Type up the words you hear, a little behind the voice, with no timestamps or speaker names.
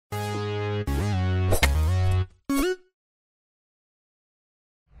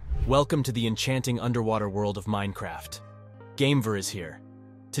Welcome to the enchanting underwater world of Minecraft. Gamever is here.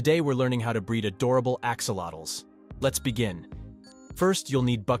 Today we're learning how to breed adorable axolotls. Let's begin. First, you'll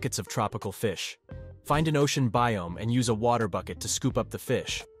need buckets of tropical fish. Find an ocean biome and use a water bucket to scoop up the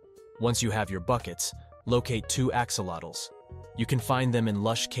fish. Once you have your buckets, locate 2 axolotls. You can find them in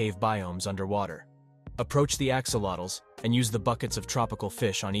lush cave biomes underwater. Approach the axolotls and use the buckets of tropical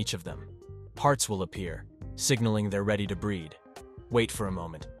fish on each of them. Hearts will appear, signaling they're ready to breed. Wait for a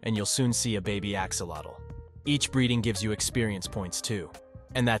moment, and you'll soon see a baby axolotl. Each breeding gives you experience points too.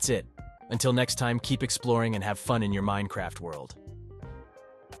 And that's it. Until next time, keep exploring and have fun in your Minecraft world.